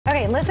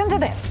Okay, listen to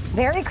this.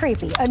 Very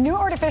creepy. A new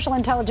artificial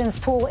intelligence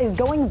tool is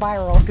going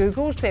viral.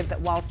 Google said that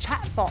while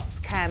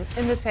chatbots can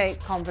imitate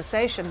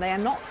conversation, they are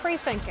not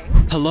free-thinking.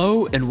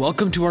 Hello and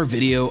welcome to our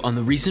video on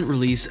the recent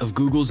release of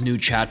Google's new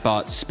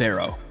chatbot,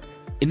 Sparrow.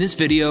 In this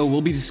video,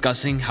 we'll be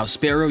discussing how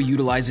Sparrow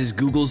utilizes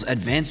Google's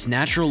advanced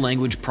natural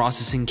language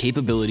processing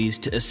capabilities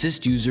to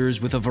assist users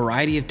with a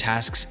variety of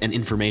tasks and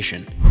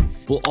information.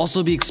 We'll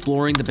also be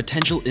exploring the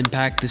potential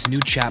impact this new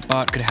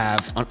chatbot could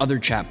have on other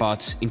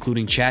chatbots,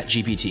 including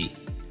ChatGPT.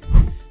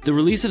 The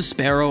release of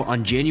Sparrow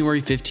on January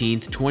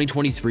 15,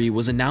 2023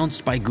 was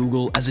announced by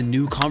Google as a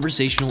new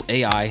conversational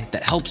AI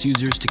that helps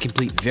users to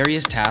complete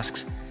various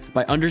tasks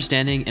by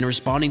understanding and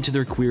responding to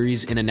their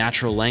queries in a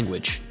natural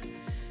language.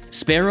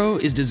 Sparrow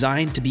is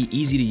designed to be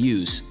easy to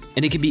use,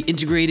 and it can be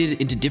integrated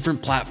into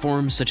different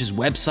platforms such as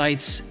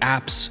websites,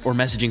 apps, or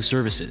messaging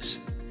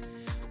services.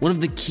 One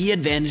of the key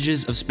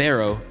advantages of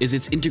Sparrow is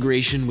its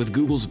integration with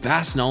Google's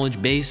vast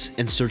knowledge base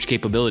and search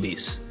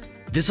capabilities.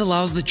 This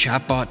allows the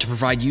chatbot to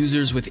provide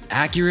users with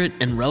accurate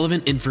and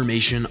relevant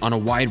information on a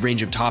wide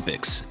range of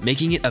topics,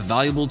 making it a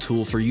valuable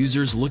tool for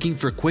users looking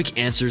for quick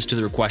answers to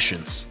their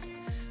questions.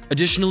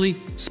 Additionally,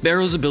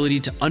 Sparrow's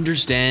ability to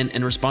understand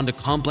and respond to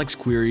complex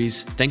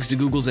queries, thanks to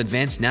Google's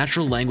advanced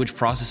natural language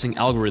processing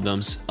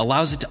algorithms,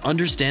 allows it to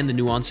understand the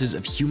nuances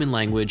of human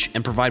language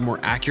and provide more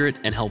accurate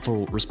and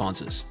helpful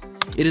responses.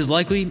 It is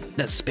likely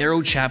that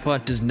Sparrow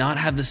chatbot does not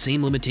have the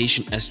same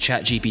limitation as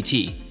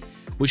ChatGPT,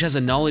 which has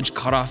a knowledge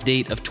cutoff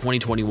date of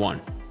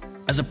 2021.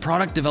 As a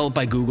product developed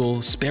by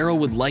Google, Sparrow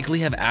would likely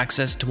have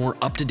access to more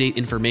up-to-date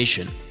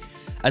information,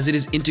 as it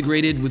is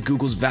integrated with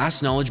Google's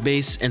vast knowledge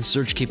base and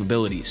search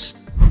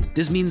capabilities.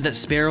 This means that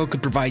Sparrow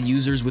could provide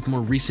users with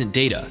more recent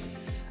data,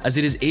 as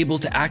it is able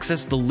to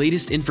access the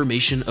latest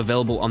information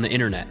available on the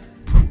internet.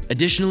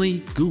 Additionally,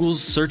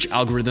 Google's search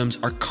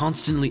algorithms are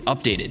constantly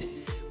updated,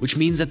 which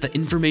means that the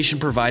information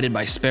provided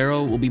by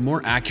Sparrow will be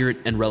more accurate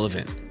and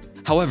relevant.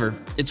 However,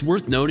 it's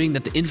worth noting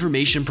that the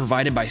information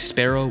provided by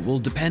Sparrow will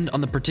depend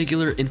on the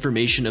particular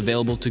information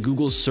available to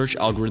Google's search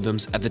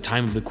algorithms at the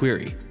time of the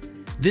query.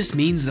 This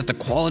means that the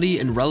quality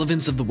and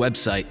relevance of the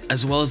website,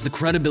 as well as the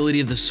credibility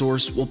of the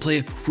source, will play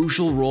a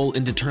crucial role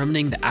in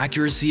determining the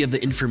accuracy of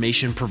the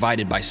information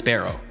provided by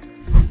Sparrow.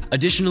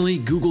 Additionally,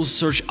 Google's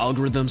search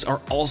algorithms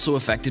are also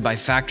affected by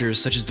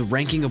factors such as the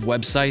ranking of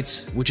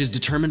websites, which is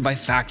determined by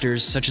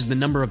factors such as the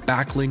number of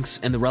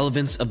backlinks and the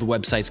relevance of the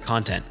website's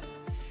content.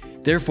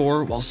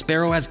 Therefore, while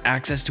Sparrow has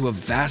access to a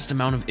vast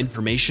amount of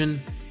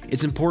information,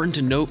 it's important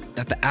to note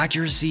that the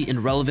accuracy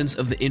and relevance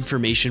of the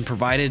information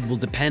provided will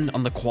depend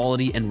on the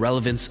quality and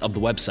relevance of the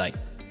website.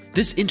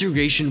 This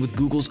integration with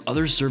Google's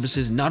other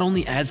services not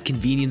only adds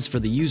convenience for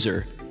the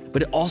user,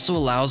 but it also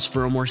allows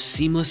for a more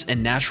seamless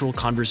and natural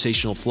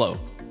conversational flow.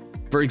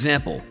 For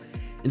example,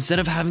 instead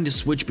of having to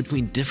switch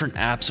between different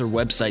apps or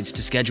websites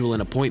to schedule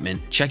an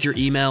appointment, check your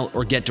email,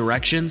 or get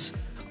directions,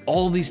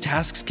 all of these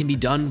tasks can be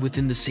done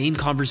within the same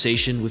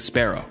conversation with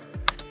Sparrow.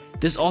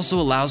 This also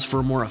allows for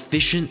a more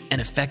efficient and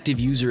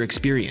effective user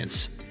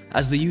experience,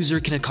 as the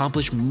user can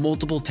accomplish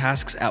multiple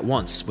tasks at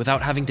once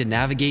without having to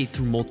navigate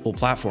through multiple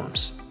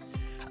platforms.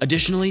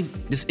 Additionally,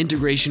 this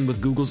integration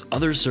with Google's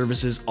other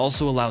services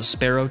also allows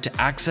Sparrow to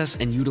access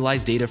and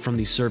utilize data from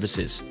these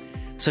services,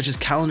 such as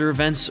calendar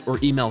events or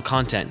email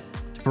content,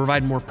 to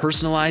provide more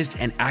personalized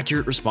and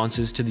accurate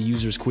responses to the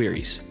user's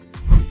queries.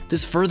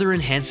 This further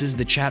enhances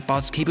the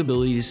chatbot's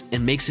capabilities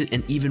and makes it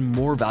an even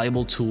more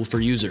valuable tool for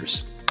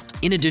users.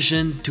 In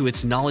addition to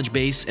its knowledge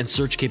base and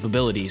search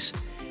capabilities,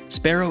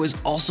 Sparrow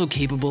is also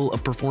capable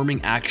of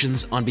performing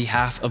actions on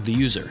behalf of the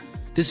user.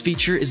 This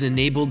feature is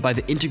enabled by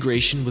the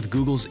integration with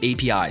Google's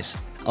APIs,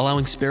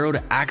 allowing Sparrow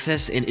to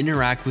access and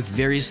interact with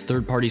various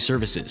third-party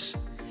services.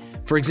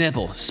 For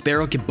example,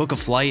 Sparrow can book a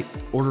flight,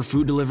 order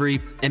food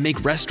delivery, and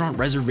make restaurant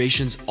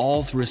reservations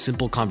all through a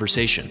simple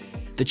conversation.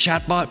 The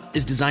chatbot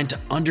is designed to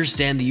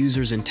understand the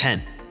user's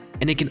intent,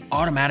 and it can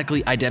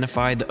automatically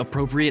identify the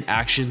appropriate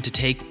action to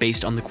take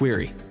based on the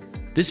query.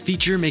 This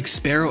feature makes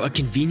Sparrow a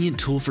convenient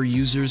tool for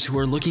users who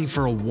are looking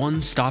for a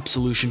one-stop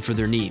solution for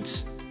their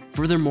needs.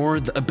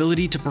 Furthermore, the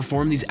ability to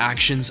perform these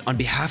actions on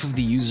behalf of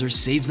the user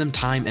saves them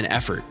time and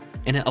effort,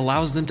 and it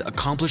allows them to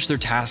accomplish their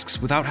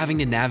tasks without having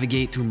to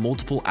navigate through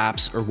multiple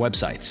apps or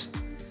websites.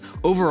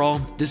 Overall,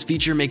 this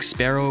feature makes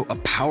Sparrow a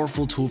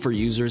powerful tool for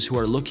users who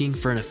are looking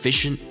for an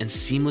efficient and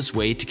seamless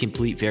way to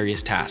complete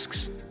various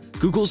tasks.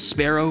 Google's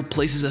Sparrow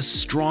places a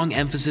strong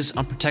emphasis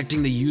on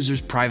protecting the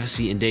user's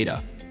privacy and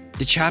data.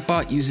 The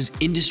chatbot uses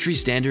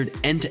industry-standard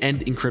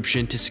end-to-end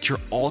encryption to secure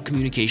all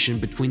communication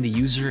between the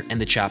user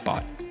and the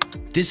chatbot.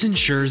 This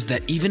ensures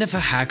that even if a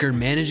hacker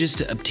manages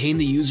to obtain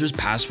the user's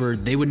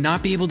password, they would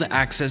not be able to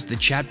access the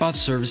chatbot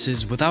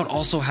services without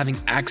also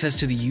having access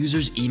to the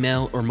user's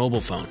email or mobile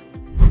phone.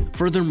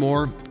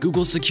 Furthermore,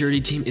 Google's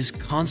security team is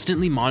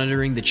constantly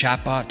monitoring the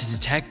chatbot to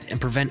detect and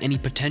prevent any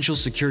potential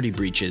security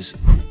breaches,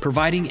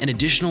 providing an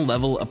additional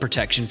level of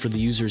protection for the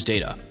user's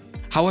data.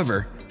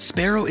 However,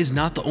 Sparrow is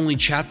not the only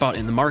chatbot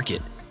in the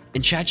market,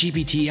 and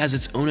ChatGPT has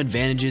its own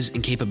advantages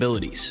and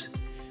capabilities.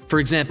 For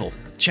example,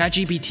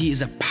 ChatGPT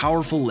is a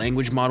powerful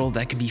language model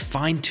that can be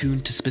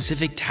fine-tuned to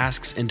specific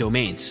tasks and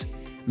domains,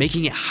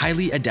 making it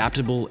highly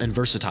adaptable and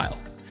versatile.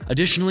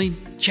 Additionally,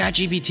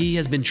 ChatGPT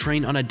has been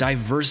trained on a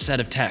diverse set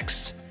of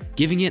texts,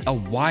 giving it a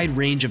wide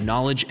range of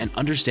knowledge and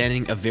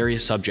understanding of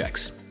various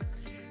subjects.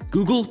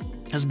 Google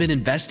has been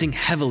investing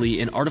heavily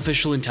in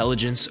artificial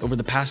intelligence over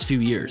the past few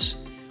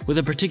years, with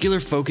a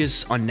particular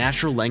focus on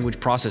natural language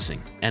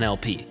processing,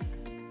 NLP.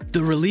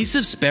 The release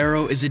of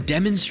Sparrow is a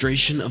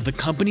demonstration of the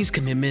company's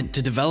commitment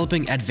to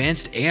developing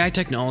advanced AI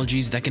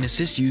technologies that can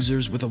assist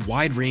users with a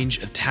wide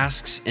range of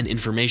tasks and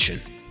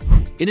information.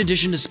 In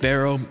addition to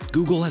Sparrow,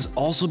 Google has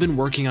also been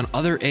working on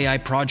other AI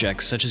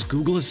projects such as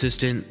Google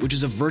Assistant, which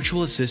is a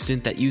virtual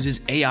assistant that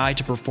uses AI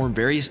to perform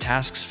various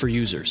tasks for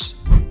users.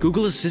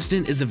 Google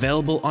Assistant is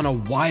available on a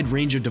wide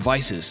range of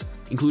devices,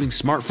 including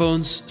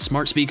smartphones,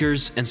 smart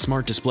speakers, and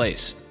smart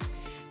displays.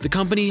 The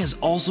company has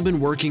also been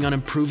working on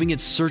improving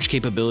its search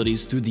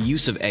capabilities through the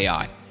use of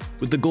AI,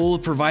 with the goal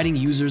of providing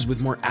users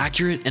with more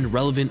accurate and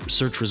relevant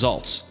search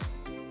results.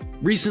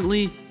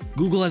 Recently,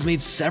 Google has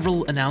made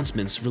several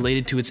announcements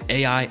related to its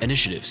AI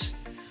initiatives.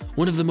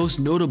 One of the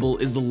most notable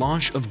is the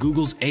launch of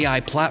Google's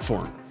AI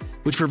platform,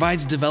 which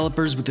provides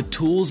developers with the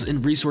tools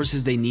and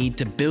resources they need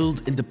to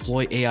build and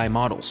deploy AI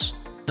models.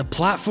 The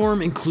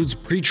platform includes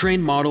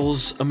pre-trained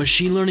models, a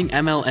machine learning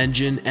ML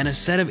engine, and a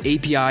set of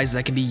APIs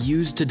that can be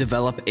used to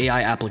develop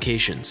AI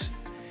applications.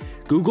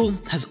 Google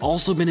has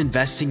also been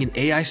investing in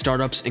AI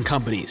startups and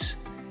companies.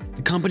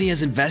 The company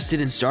has invested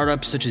in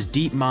startups such as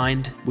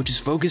DeepMind, which is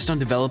focused on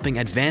developing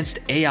advanced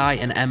AI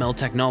and ML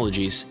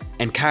technologies,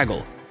 and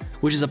Kaggle,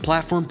 which is a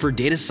platform for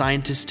data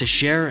scientists to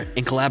share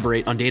and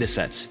collaborate on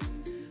datasets.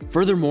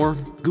 Furthermore,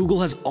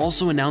 Google has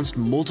also announced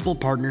multiple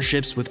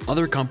partnerships with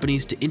other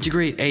companies to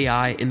integrate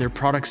AI in their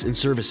products and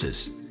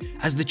services.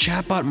 As the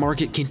chatbot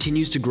market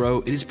continues to grow,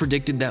 it is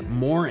predicted that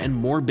more and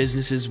more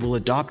businesses will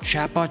adopt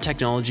chatbot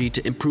technology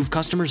to improve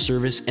customer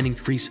service and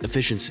increase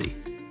efficiency.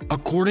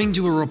 According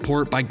to a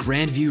report by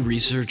Grand View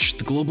Research,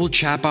 the global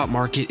chatbot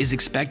market is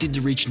expected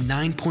to reach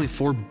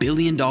 $9.4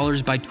 billion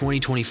by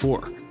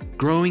 2024,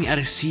 growing at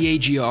a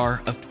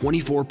CAGR of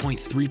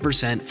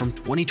 24.3% from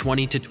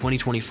 2020 to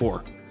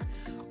 2024.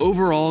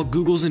 Overall,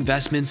 Google's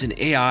investments in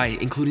AI,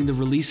 including the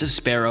release of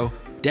Sparrow,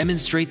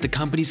 demonstrate the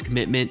company's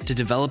commitment to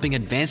developing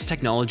advanced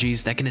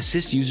technologies that can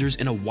assist users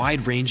in a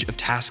wide range of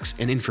tasks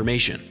and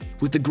information.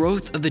 With the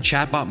growth of the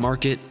chatbot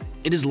market,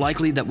 it is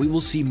likely that we will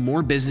see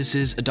more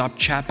businesses adopt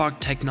chatbot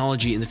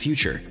technology in the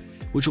future,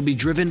 which will be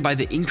driven by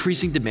the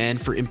increasing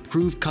demand for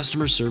improved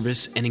customer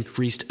service and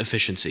increased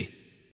efficiency.